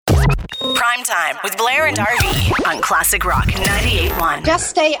PrimeTime with Blair and RV on Classic Rock 98.1. Just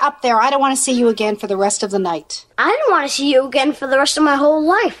stay up there. I don't want to see you again for the rest of the night. I didn't want to see you again for the rest of my whole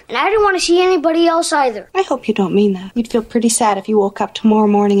life. And I didn't want to see anybody else either. I hope you don't mean that. You'd feel pretty sad if you woke up tomorrow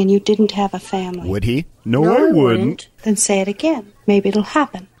morning and you didn't have a family. Would he? No, I wouldn't. Then say it again. Maybe it'll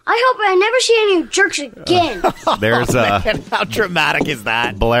happen. I hope I never see any of you jerks again. There's Man, how dramatic is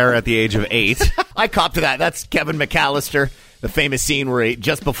that? Blair at the age of 8. I cop to that. That's Kevin McAllister, the famous scene where he,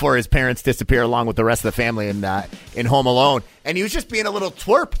 just before his parents disappear along with the rest of the family in Home Alone. And he was just being a little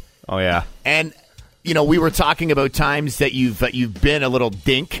twerp. Oh, yeah. And, you know, we were talking about times that you've been a little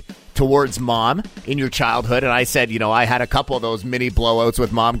dink towards mom in your childhood. And I said, you know, I had a couple of those mini blowouts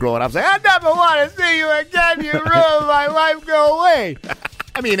with mom growing up. I was like, I never want to see you again. You ruined my life. Go away.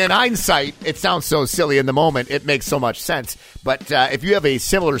 I mean, in hindsight, it sounds so silly in the moment. It makes so much sense. But if you have a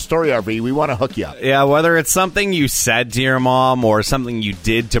similar story, RV, we want to hook you up. Yeah, whether it's something you said to your mom or something you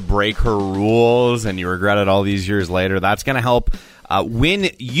did to break her rules and you regret it all these years later, that's going to help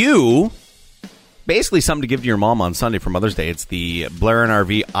win you basically something to give to your mom on Sunday for Mother's Day. It's the Blair and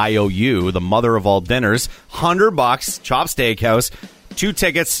RV IOU, the mother of all dinners. $100, Chop Steakhouse. 2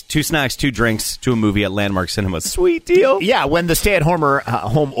 tickets, 2 snacks, 2 drinks to a movie at Landmark Cinema. Sweet deal. Yeah, when the stay-at-home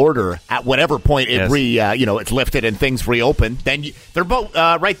home order at whatever point it it's lifted and things reopen, then they're both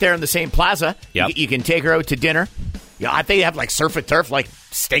right there in the same plaza. Yep. You can take her out to dinner. Yeah, I think they have like surf and turf, like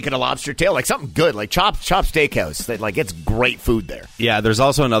steak and a lobster tail, like something good, like Chop Steakhouse. Like it's great food there. Yeah, there's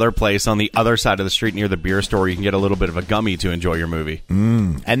also another place on the other side of the street near the beer store. You can get a little bit of a gummy to enjoy your movie.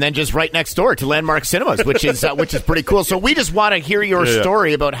 And then just right next door to Landmark Cinemas, which is pretty cool. So we just want to hear your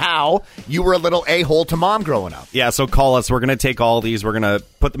story about how you were a little a-hole to mom growing up. Yeah, so call us. We're going to take all these. We're going to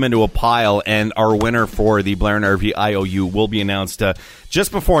put them into a pile, and our winner for the Blair and RV IOU will be announced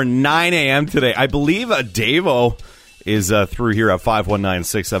just before 9 a.m. today. I believe Davo is through here at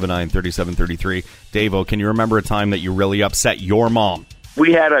 519-679-3733. Davo, can you remember a time that you really upset your mom?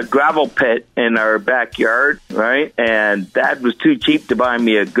 We had a gravel pit in our backyard, right? And Dad was too cheap to buy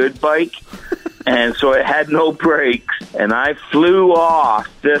me a good bike. And so it had no brakes. And I flew off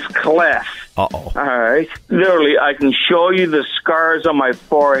this cliff. Uh-oh. All right. Literally, I can show you the scars on my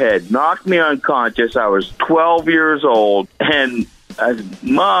forehead. Knocked me unconscious. I was 12 years old. And I said,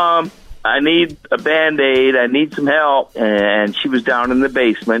 Mom, I need a Band-Aid. I need some help. And she was down in the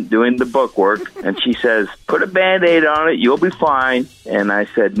basement doing the bookwork. And she says, put a Band-Aid on it. You'll be fine. And I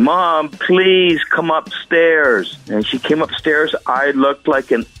said, Mom, please come upstairs. And she came upstairs. I looked like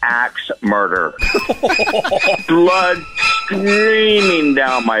an axe murderer. Blood streaming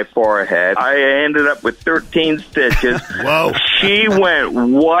down my forehead. I ended up with 13 stitches. Whoa. She went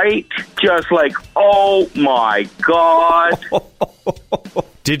white, just like, oh, my God.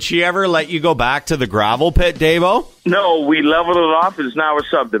 Did she ever let you go back to the gravel pit, Davo? No, we leveled it off. It's now a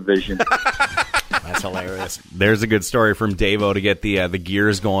subdivision. That's hilarious. There's a good story from Davo to get the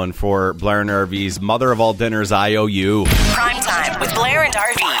gears going for Blair and RV's Mother of All Dinners IOU. PrimeTime with Blair and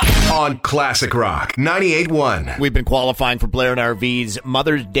RV on Classic Rock 98.1. We've been qualifying for Blair and RV's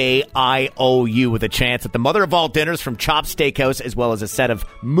Mother's Day IOU with a chance at the Mother of All Dinners from Chop Steakhouse, as well as a set of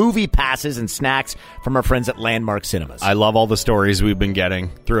movie passes and snacks from our friends at Landmark Cinemas. I love all the stories we've been getting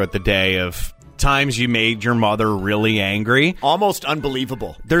throughout the day of times you made your mother really angry. Almost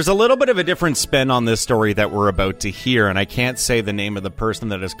unbelievable. There's a little bit of a different spin on this story that we're about to hear, and I can't say the name of the person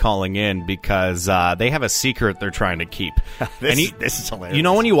that is calling in because they have a secret they're trying to keep. This is hilarious. You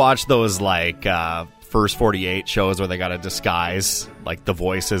know when you watch those like First 48 shows where they got to disguise like the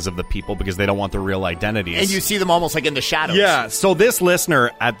voices of the people because they don't want their real identities. And you see them almost like in the shadows. Yeah, so this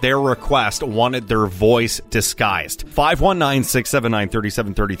listener, at their request, wanted their voice disguised.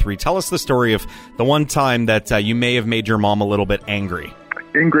 519-679-3733. Tell us the story of the one time that you may have made your mom a little bit angry.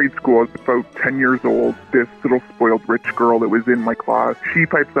 In grade school, I was about 10 years old. This little spoiled rich girl that was in my class, she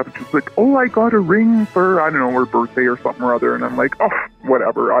pipes up and she's like, oh, I got a ring for, I don't know, her birthday or something or other. And I'm like, oh,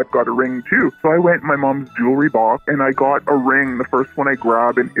 whatever, I've got a ring too. So I went in my mom's jewelry box and I got a ring, the first one I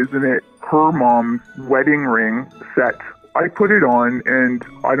grabbed, and isn't it her mom's wedding ring set? I put it on, and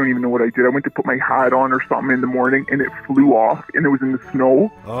I don't even know what I did. I went to put my hat on or something in the morning, and it flew off, and it was in the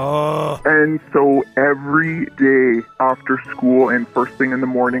snow. Oh. And so every day after school and first thing in the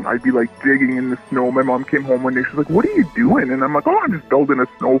morning, I'd be, like, digging in the snow. My mom came home one day. She's like, what are you doing? And I'm like, oh, I'm just building a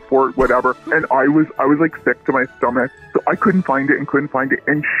snow fort, whatever. And I was like, sick to my stomach. So I couldn't find it.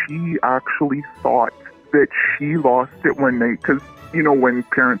 And she actually thought that she lost it one night because, you know, when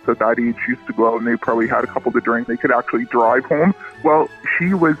parents at that age used to go out and they probably had a couple to drink, they could actually drive home. Well,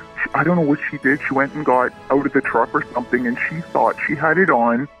 I don't know what she did. She went and got out of the truck or something, and she thought she had it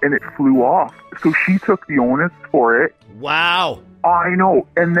on, and it flew off. So she took the onus for it. Wow. I know.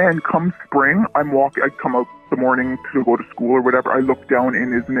 And then come spring, I come out the morning to go to school or whatever. I look down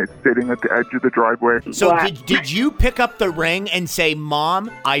and isn't it sitting at the edge of the driveway? So did you pick up the ring and say, Mom,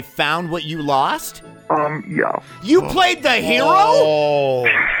 I found what you lost? Yeah. You played the hero? Oh.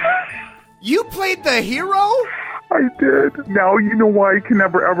 You played the hero? I did. Now you know why I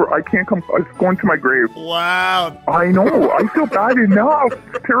can't come. It's going to my grave. Wow. I know. I feel bad enough.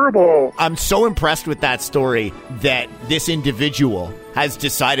 It's terrible. I'm so impressed with that story that this individual has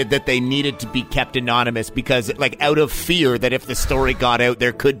decided that they needed to be kept anonymous because, like, out of fear that if the story got out,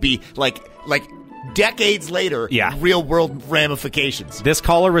 there could be, like decades later, real world ramifications. This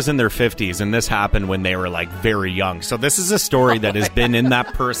caller was in their 50s, and this happened when they were, like, very young. So this is a story that has been in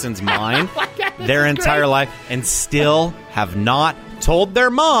that person's mind their entire life and still have not told their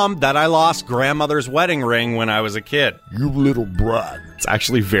mom that I lost grandmother's wedding ring when I was a kid. You little brat. It's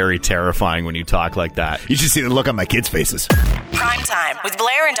actually very terrifying when you talk like that. You should see the look on my kids' faces. Primetime with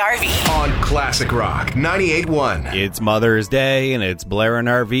Blair and Arvie. On Classic Rock 98.1. It's Mother's Day, and it's Blair and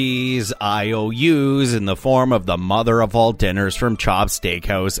RV's IOUs in the form of the mother of all dinners from Chop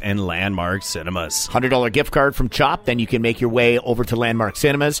Steakhouse and Landmark Cinemas. $100 gift card from Chop. Then you can make your way over to Landmark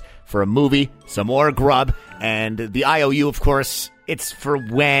Cinemas for a movie, some more grub, and the IOU, of course, it's for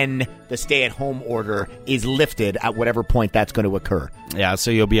when the stay-at-home order is lifted at whatever point that's going to occur. Yeah,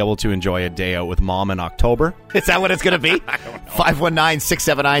 so you'll be able to enjoy a day out with Mom in October. Is that what it's going to be?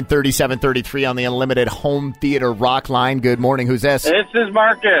 519-679-3733 on the Unlimited Home Theater Rock line. Good morning. Who's this? This is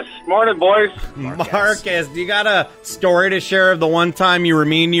Marcus. Morning, boys. Marcus, do you got a story to share of the one time you were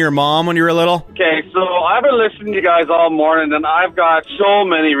mean to your mom when you were little? Okay, so I've been listening to you guys all morning, and I've got so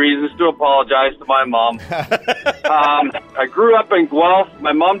many reasons to apologize to my mom. I grew up in Guelph.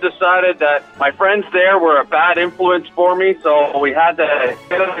 My mom decided that my friends there were a bad influence for me, so we had to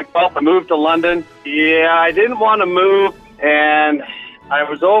get out of Guelph and move to London. Yeah, I didn't want to move, and I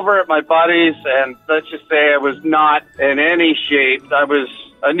was over at my buddy's, and let's just say I was not in any shape. I was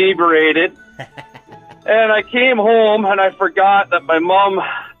inebriated. And I came home, and I forgot that my mom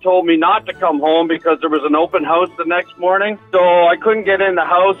told me not to come home because there was an open house the next morning. So I couldn't get in the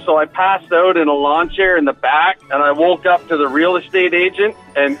house, so I passed out in a lawn chair in the back, and I woke up to the real estate agent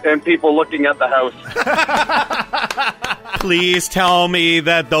and people looking at the house. Please tell me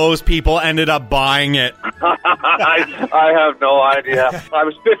that those people ended up buying it. I have no idea. I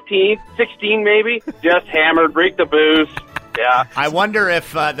was 16 maybe, just hammered, break the booze. Yeah. I wonder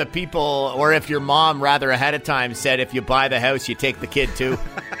if the people, or if your mom rather ahead of time said if you buy the house, you take the kid too.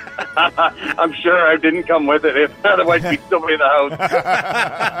 I'm sure I didn't come with it. Otherwise, we'd still be in the house.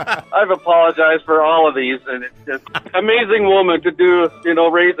 I've apologized for all of these, and it's just amazing woman to do,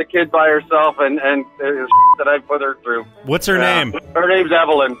 raise a kid by herself, and that I put her through. What's her name? Her name's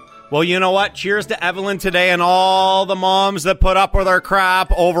Evelyn. Well, you know what? Cheers to Evelyn today and all the moms that put up with our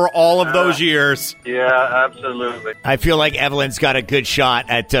crap over all of those years. Yeah, absolutely. I feel like Evelyn's got a good shot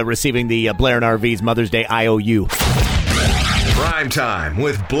at receiving the Blair and RV's Mother's Day IOU. Primetime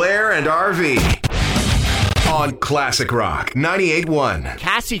with Blair and RV. On Classic Rock 98.1.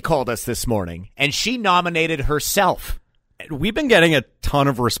 Cassie called us this morning, and she nominated herself. We've been getting a ton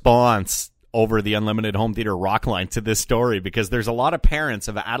of response over the Unlimited Home Theater Rock line to this story because there's a lot of parents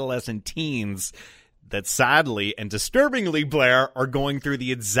of adolescent teens that sadly and disturbingly, Blair, are going through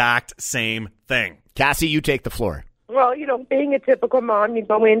the exact same thing. Cassie, you take the floor. Well, being a typical mom, you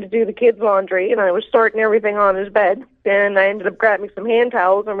go in to do the kids' laundry, and I was sorting everything on his bed, and I ended up grabbing some hand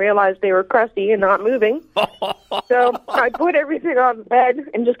towels and realized they were crusty and not moving. So I put everything on the bed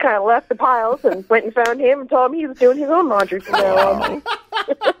and just kind of left the piles and went and found him and told him he was doing his own laundry from now on.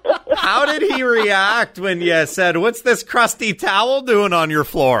 How did he react when you said, "What's this crusty towel doing on your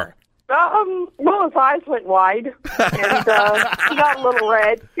floor?" Well, his eyes went wide, and he got a little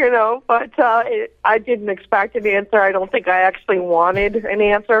red, but I didn't expect an answer. I don't think I actually wanted an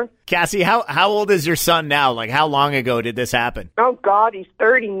answer. Cassie, how old is your son now? Like, how long ago did this happen? Oh, God, he's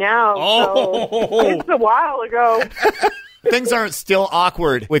 30 now, so it's a while ago. Things aren't still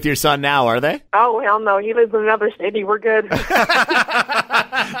awkward with your son now, are they? Oh, hell no. He lives in another city. We're good.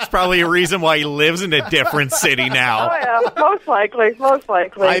 It's probably a reason why he lives in a different city now. Oh, yeah. Most likely.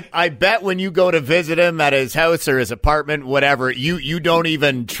 I bet when you go to visit him at his house or his apartment, whatever, you don't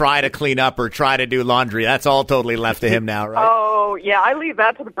even try to clean up or try to do laundry. That's all totally left to him now, right? Oh, yeah. I leave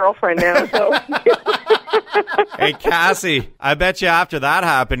that to the girlfriend now, so... Hey, Cassie, I bet you after that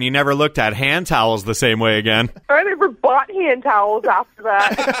happened, you never looked at hand towels the same way again. I never bought hand towels after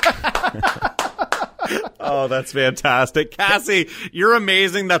that. Oh, that's fantastic. Cassie, you're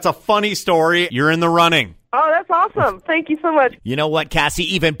amazing. That's a funny story. You're in the running. Oh, that's awesome. Thank you so much. You know what,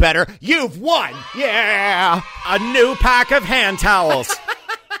 Cassie? Even better, you've won. Yeah. A new pack of hand towels.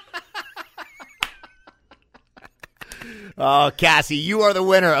 Oh, Cassie, you are the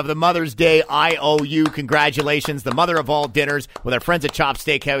winner of the Mother's Day IOU. Congratulations. The mother of all dinners with our friends at Chop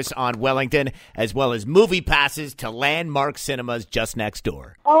Steakhouse on Wellington, as well as movie passes to Landmark Cinemas just next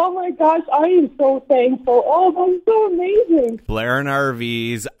door. Oh, my gosh. I am so thankful. Oh, that's so amazing. Blair and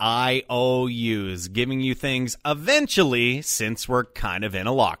RV's IOUs, giving you things eventually since we're kind of in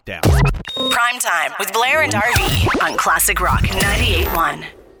a lockdown. Primetime with Blair and RV on Classic Rock 98.1.